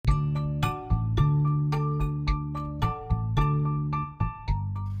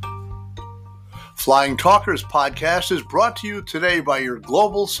Flying Talkers podcast is brought to you today by your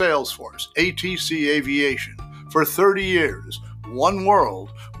global sales force, ATC Aviation. For 30 years, one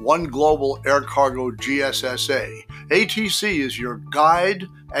world, one global air cargo GSSA. ATC is your guide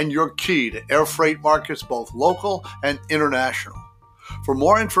and your key to air freight markets, both local and international. For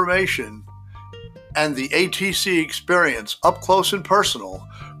more information and the ATC experience up close and personal,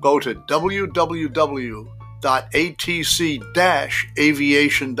 go to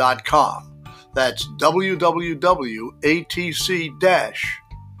www.atc-aviation.com. That's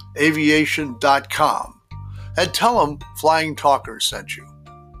www.atc-aviation.com. And tell them Flying Talkers sent you.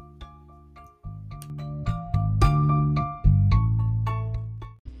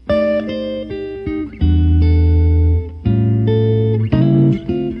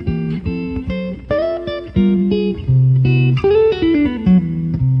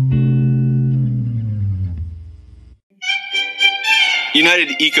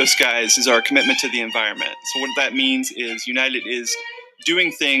 United Eco-Skies is our commitment to the environment. So what that means is United is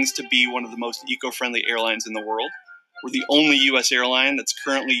doing things to be one of the most eco-friendly airlines in the world. We're the only U.S. airline that's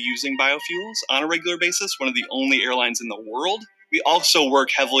currently using biofuels on a regular basis, one of the only airlines in the world. We also work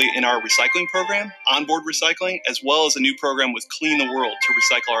heavily in our recycling program, onboard recycling, as well as a new program with Clean the World to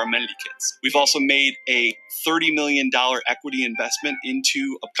recycle our amenity kits. We've also made a $30 million equity investment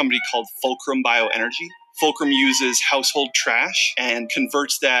into a company called Fulcrum Bioenergy. Fulcrum uses household trash and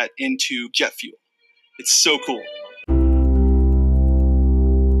converts that into jet fuel. It's so cool.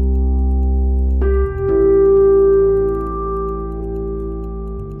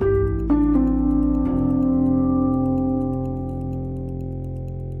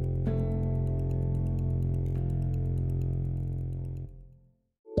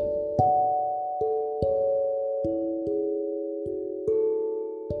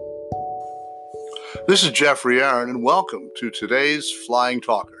 This is Jeffrey Aaron, and welcome to today's Flying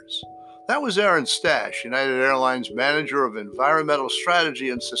Talkers. That was Aaron Stash, United Airlines Manager of Environmental Strategy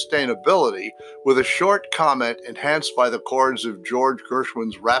and Sustainability, with a short comment enhanced by the chords of George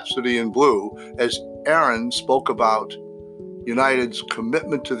Gershwin's Rhapsody in Blue, as Aaron spoke about United's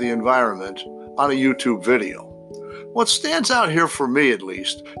commitment to the environment on a YouTube video. What stands out here for me, at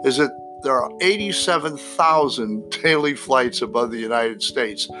least, is that there are 87,000 daily flights above the United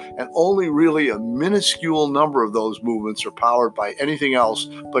States, and only really a minuscule number of those movements are powered by anything else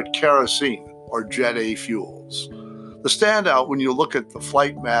but kerosene or Jet A fuels. The standout when you look at the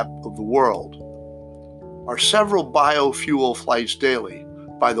flight map of the world are several biofuel flights daily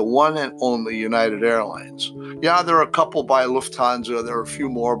by the one and only United Airlines. Yeah, there are a couple by Lufthansa, there are a few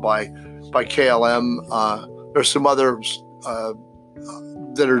more by KLM, there's some others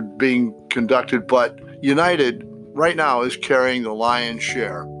that are being conducted, but United right now is carrying the lion's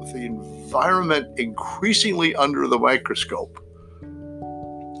share, with the environment increasingly under the microscope.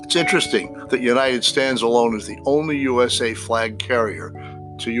 It's interesting that United stands alone as the only USA flag carrier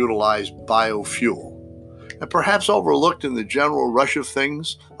to utilize biofuel. And perhaps overlooked in the general rush of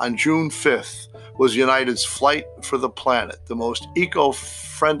things, on June 5th was United's Flight for the Planet, the most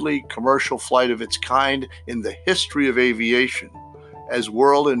eco-friendly commercial flight of its kind in the history of aviation, as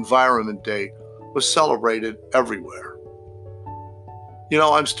World Environment Day was celebrated everywhere. You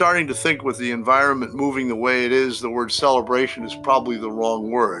know, I'm starting to think with the environment moving the way it is, the word celebration is probably the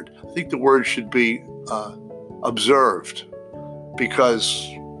wrong word. I think the word should be observed, because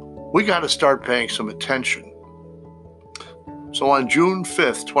we got to start paying some attention. So on June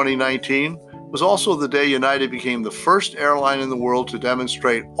 5th, 2019, was also the day United became the first airline in the world to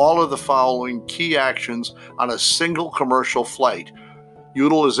demonstrate all of the following key actions on a single commercial flight: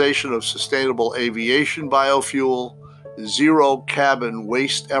 utilization of sustainable aviation biofuel, zero cabin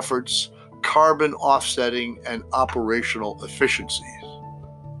waste efforts, carbon offsetting, and operational efficiencies.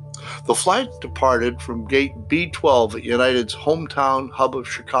 The flight departed from gate B12 at United's hometown hub of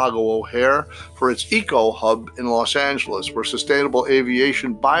Chicago O'Hare for its Eco Hub in Los Angeles, where sustainable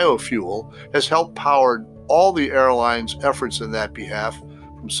aviation biofuel has helped power all the airline's efforts in that behalf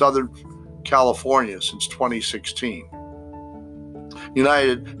from Southern California since 2016.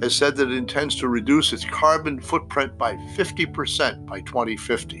 United has said that it intends to reduce its carbon footprint by 50% by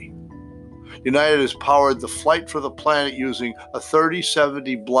 2050. United has powered the Flight for the Planet using a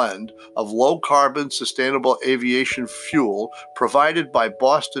 30/70 blend of low-carbon sustainable aviation fuel provided by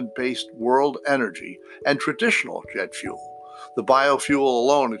Boston-based World Energy and traditional jet fuel. The biofuel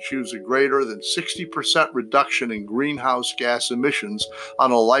alone achieves a greater than 60% reduction in greenhouse gas emissions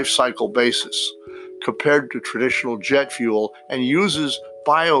on a life cycle basis compared to traditional jet fuel, and uses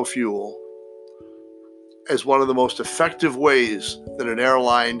biofuel as one of the most effective ways that an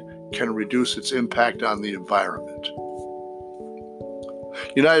airline can reduce its impact on the environment.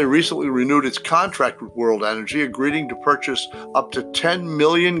 United recently renewed its contract with World Energy, agreeing to purchase up to 10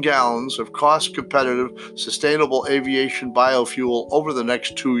 million gallons of cost-competitive, sustainable aviation biofuel over the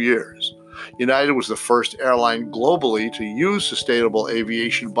next 2 years. United was the first airline globally to use sustainable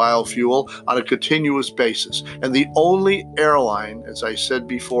aviation biofuel on a continuous basis, and the only airline, as I said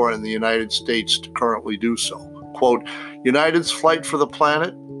before, in the United States to currently do so. Quote, United's Flight for the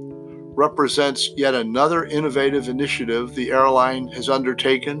Planet represents yet another innovative initiative the airline has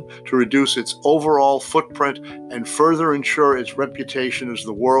undertaken to reduce its overall footprint and further ensure its reputation as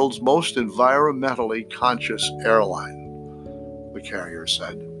the world's most environmentally conscious airline, the carrier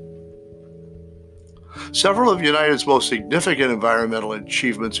said. Several of United's most significant environmental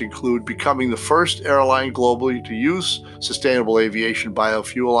achievements include becoming the first airline globally to use sustainable aviation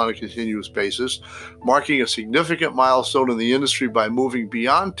biofuel on a continuous basis, marking a significant milestone in the industry by moving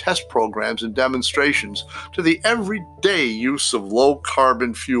beyond test programs and demonstrations to the everyday use of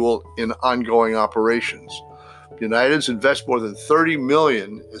low-carbon fuel in ongoing operations. United's invest more than $30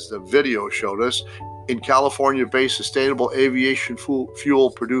 million, as the video showed us, in California-based sustainable aviation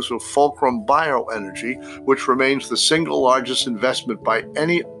fuel producer Fulcrum Bioenergy, which remains the single largest investment by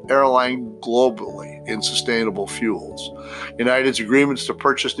any airline globally in sustainable fuels. United's agreements to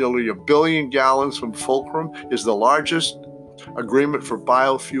purchase nearly 1 billion gallons from Fulcrum is the largest agreement for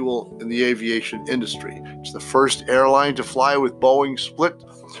biofuel in the aviation industry. It's the first airline to fly with Boeing split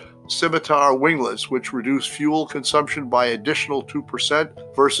Scimitar winglets, which reduce fuel consumption by additional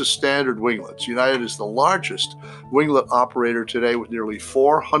 2% versus standard winglets. United is the largest winglet operator today with nearly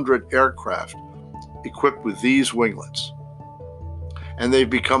 400 aircraft equipped with these winglets. And they've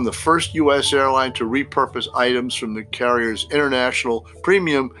become the first U.S. airline to repurpose items from the carrier's international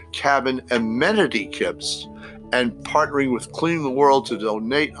premium cabin amenity kits and partnering with Clean the World to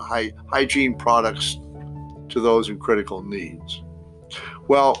donate hygiene products to those in critical needs.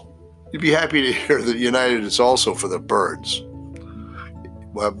 Well, you'd be happy to hear that United is also for the birds.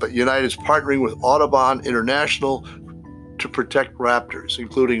 Well, but United is partnering with Audubon International to protect raptors,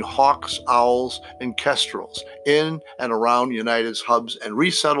 including hawks, owls, and kestrels, in and around United's hubs and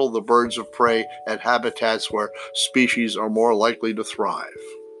resettle the birds of prey at habitats where species are more likely to thrive.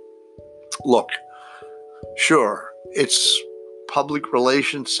 Look, sure, it's public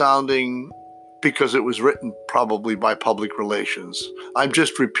relations sounding because it was written probably by public relations. I'm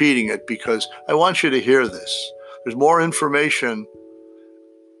just repeating it because I want you to hear this. There's more information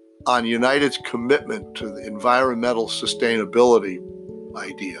on United's commitment to the environmental sustainability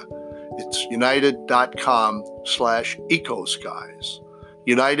idea. It's united.com/ecoskies.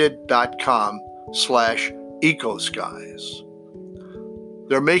 United.com/ecoskies.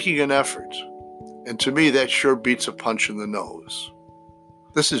 They're making an effort, and to me that sure beats a punch in the nose.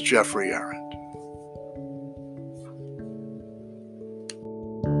 This is Jeffrey Arend.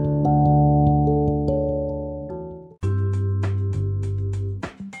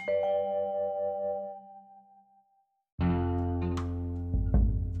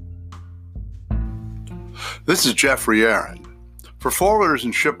 This is Jeffrey Arend. For forwarders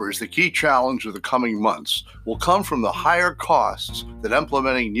and shippers, the key challenge of the coming months will come from the higher costs that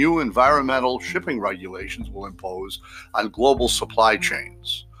implementing new environmental shipping regulations will impose on global supply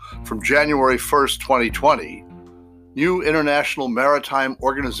chains. From January 1st, 2020, new International Maritime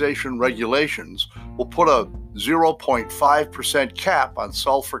Organization regulations will put a 0.5% cap on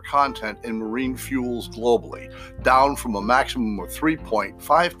sulfur content in marine fuels globally, down from a maximum of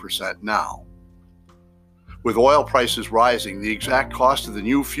 3.5% now. With oil prices rising, the exact cost of the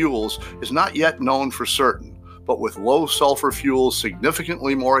new fuels is not yet known for certain, but with low sulfur fuels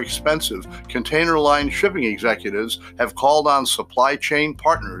significantly more expensive, container line shipping executives have called on supply chain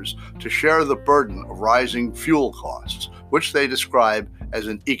partners to share the burden of rising fuel costs, which they describe as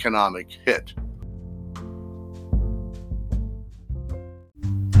an economic hit.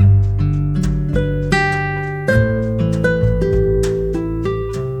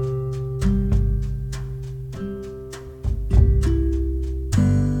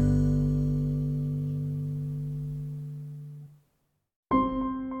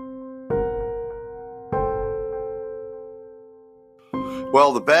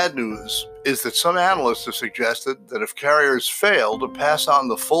 Well, the bad news is that some analysts have suggested that if carriers fail to pass on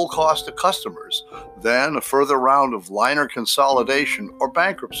the full cost to customers, then a further round of liner consolidation or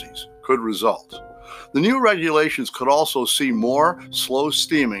bankruptcies could result. The new regulations could also see more slow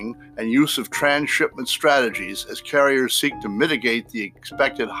steaming and use of transshipment strategies as carriers seek to mitigate the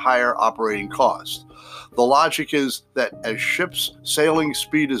expected higher operating costs. The logic is that as ships' sailing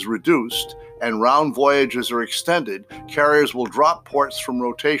speed is reduced and round voyages are extended, carriers will drop ports from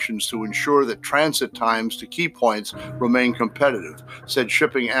rotations to ensure that transit times to key points remain competitive, said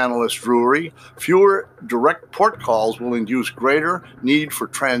shipping analyst Drury. Fewer direct port calls will induce greater need for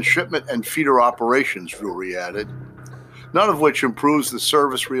transshipment and feeder operations, Drury added, none of which improves the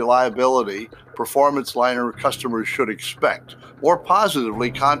service reliability performance liner customers should expect. More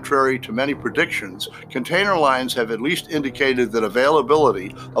positively, contrary to many predictions, container lines have at least indicated that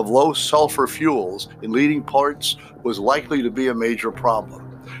availability of low sulfur fuels in leading ports was likely to be a major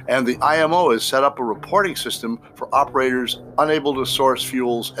problem. And the IMO has set up a reporting system for operators unable to source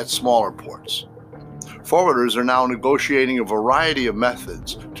fuels at smaller ports. Forwarders are now negotiating a variety of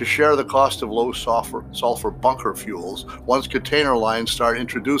methods to share the cost of low sulfur bunker fuels once container lines start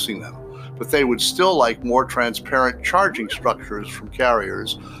introducing them, but they would still like more transparent charging structures from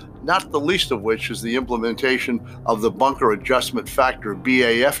carriers, not the least of which is the implementation of the bunker adjustment factor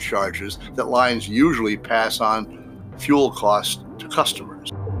BAF charges that lines usually pass on fuel costs to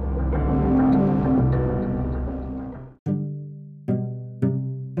customers.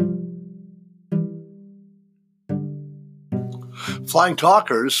 Flying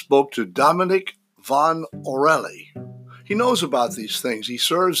Talkers spoke to Dominic von Orelli. He knows about these things. He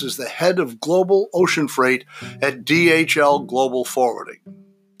serves as the head of global ocean freight at DHL Global Forwarding.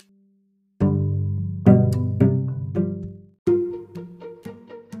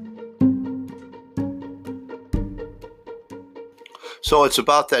 So it's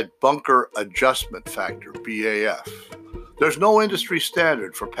about that bunker adjustment factor, BAF. There's no industry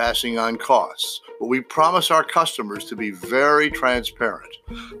standard for passing on costs, but we promise our customers to be very transparent.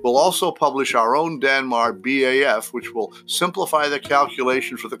 We'll also publish our own Danmar BAF, which will simplify the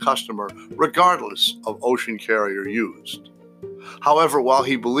calculation for the customer regardless of ocean carrier used. However, while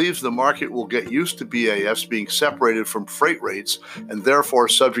he believes the market will get used to BAFs being separated from freight rates and therefore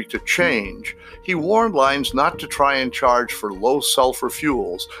subject to change, he warned lines not to try and charge for low sulfur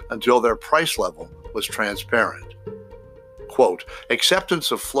fuels until their price level was transparent. Quote,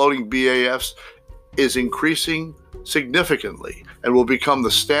 acceptance of floating BAFs is increasing significantly and will become the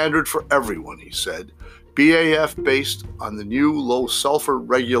standard for everyone, he said. BAF based on the new low sulfur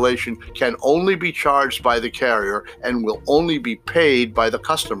regulation can only be charged by the carrier and will only be paid by the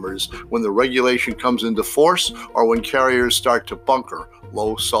customers when the regulation comes into force or when carriers start to bunker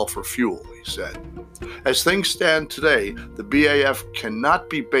low sulfur fuel, he said. As things stand today, the BAF cannot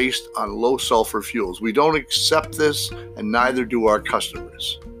be based on low sulfur fuels. We don't accept this, and neither do our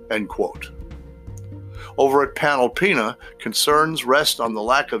customers, end quote. Over at Panalpina, concerns rest on the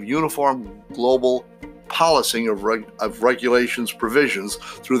lack of uniform global policing of regulations provisions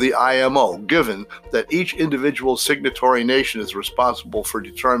through the IMO, given that each individual signatory nation is responsible for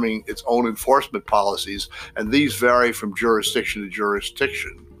determining its own enforcement policies, and these vary from jurisdiction to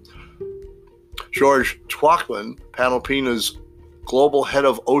jurisdiction. George Twachman, Panalpina's global head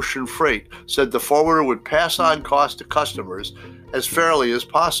of ocean freight, said the forwarder would pass on costs to customers as fairly as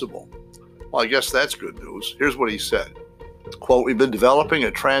possible. Well, I guess that's good news. Here's what he said. Quote, we've been developing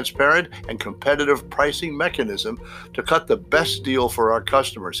a transparent and competitive pricing mechanism to cut the best deal for our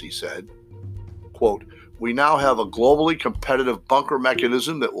customers, he said. Quote, we now have a globally competitive bunker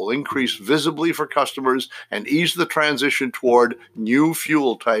mechanism that will increase visibly for customers and ease the transition toward new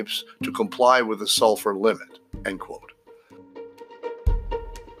fuel types to comply with the sulfur limit, end quote.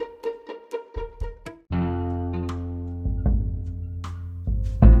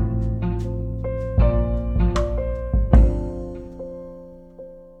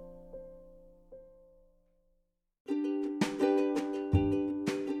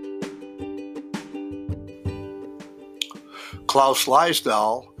 Klaus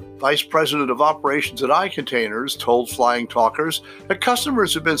Leisdahl, Vice President of Operations at iContainers, told Flying Talkers that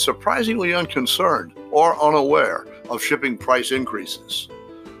customers have been surprisingly unconcerned or unaware of shipping price increases.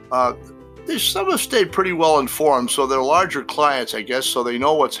 Some have stayed pretty well informed, so they're larger clients, I guess, so they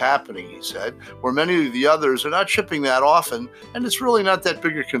know what's happening, he said, where many of the others are not shipping that often, and it's really not that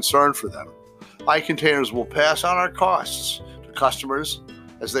big a concern for them. iContainers will pass on our costs to customers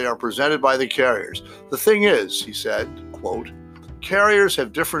as they are presented by the carriers. The thing is, he said, quote, carriers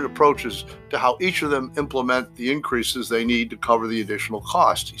have different approaches to how each of them implement the increases they need to cover the additional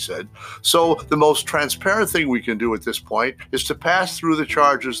cost, he said. So the most transparent thing we can do at this point is to pass through the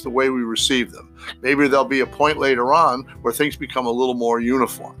charges the way we receive them. Maybe there'll be a point later on where things become a little more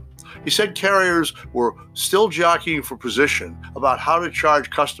uniform. He said carriers were still jockeying for position about how to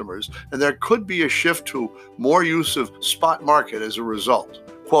charge customers, and there could be a shift to more use of spot market as a result.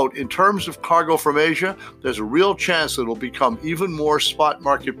 Quote, in terms of cargo from Asia, there's a real chance that it'll become even more spot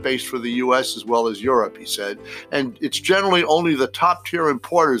market based for the U.S. as well as Europe, he said, and it's generally only the top tier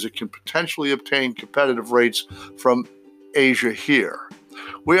importers that can potentially obtain competitive rates from Asia here.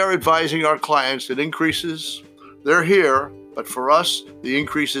 We are advising our clients that increases, they're here, but for us, the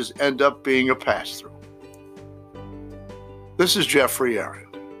increases end up being a pass-through. This is Jeffrey Aaron.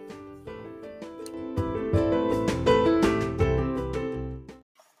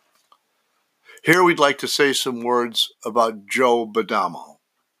 Here we'd like to say some words about Joe Badamo,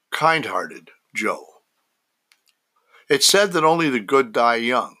 kind-hearted Joe. It's said that only the good die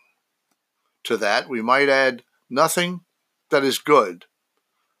young. To that, we might add, nothing that is good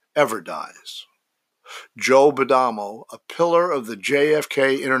ever dies. Joe Badamo, a pillar of the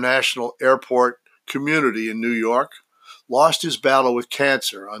JFK International Airport community in New York, lost his battle with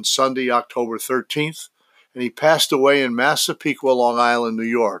cancer on Sunday, October 13th, and he passed away in Massapequa, Long Island, New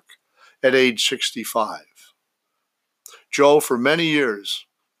York, at age 65. Joe, for many years,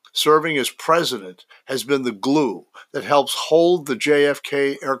 serving as president, has been the glue that helps hold the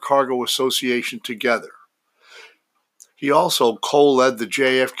JFK Air Cargo Association together. He also co-led the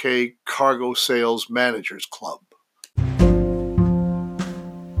JFK Cargo Sales Managers Club.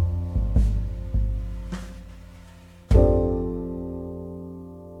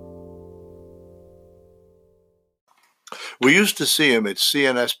 We used to see him at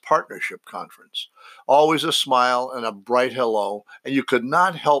CNS Partnership Conference, always a smile and a bright hello, and you could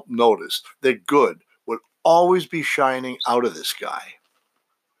not help notice that good would always be shining out of this guy.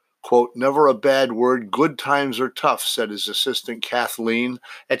 Quote, never a bad word, good times are tough, said his assistant Kathleen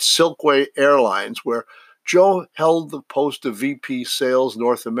at Silkway Airlines, where Joe held the post of VP Sales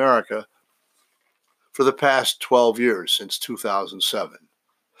North America for the past 12 years, since 2007.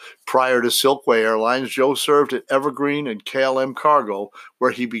 Prior to Silkway Airlines, Joe served at Evergreen and KLM Cargo,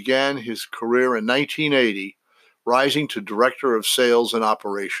 where he began his career in 1980, rising to Director of Sales and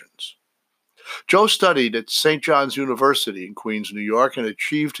Operations. Joe studied at St. John's University in Queens, New York, and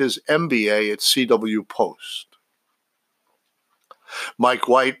achieved his MBA at CW Post. Mike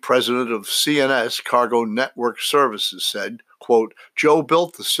White, president of CNS Cargo Network Services, said, quote, Joe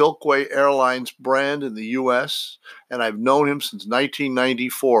built the Silkway Airlines brand in the U.S., and I've known him since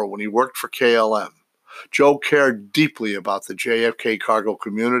 1994 when he worked for KLM. Joe cared deeply about the JFK cargo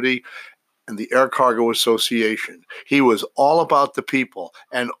community and the Air Cargo Association. He was all about the people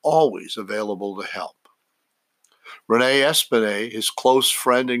and always available to help. Renee Espinay, his close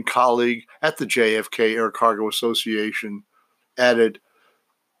friend and colleague at the JFK Air Cargo Association, added,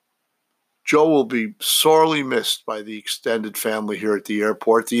 Joe will be sorely missed by the extended family here at the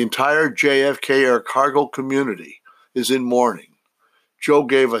airport. The entire JFK Air Cargo community is in mourning. Joe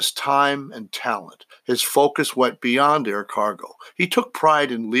gave us time and talent. His focus went beyond air cargo. He took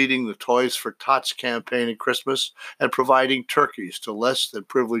pride in leading the Toys for Tots campaign at Christmas and providing turkeys to less than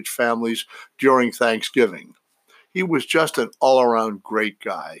privileged families during Thanksgiving. He was just an all-around great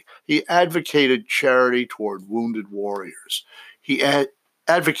guy. He advocated charity toward wounded warriors. He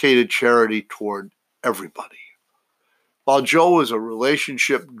advocated charity toward everybody. While Joe was a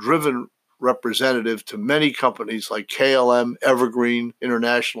relationship-driven representative to many companies like KLM, Evergreen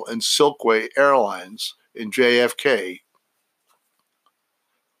International, and Silkway Airlines in JFK,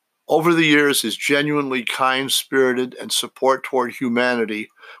 over the years, his genuinely kind-spirited and support toward humanity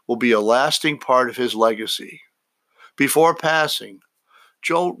will be a lasting part of his legacy. Before passing,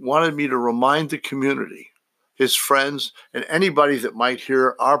 Joe wanted me to remind the community, his friends, and anybody that might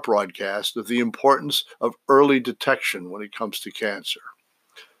hear our broadcast of the importance of early detection when it comes to cancer.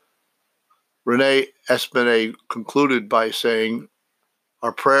 Renee Espinay concluded by saying,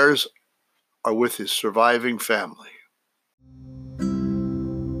 our prayers are with his surviving family.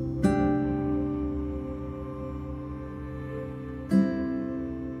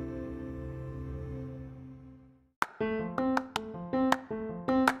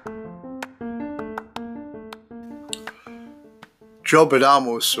 Joe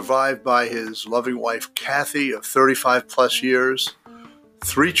Badamo was survived by his loving wife, Kathy, of 35 plus years,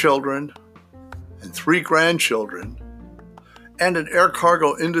 3 children, and 3 grandchildren, and an air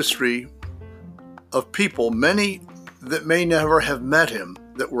cargo industry of people, many that may never have met him,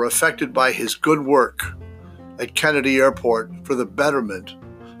 that were affected by his good work at Kennedy Airport for the betterment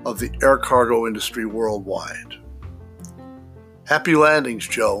of the air cargo industry worldwide. Happy landings,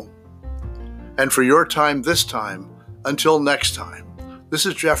 Joe. And for your time this time, until next time, this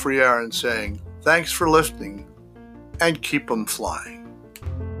is Jeffrey Aaron saying, thanks for listening, and keep 'em flying.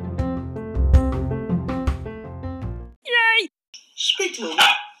 Yay! Speak, Lou.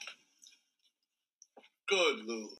 Good, Lou.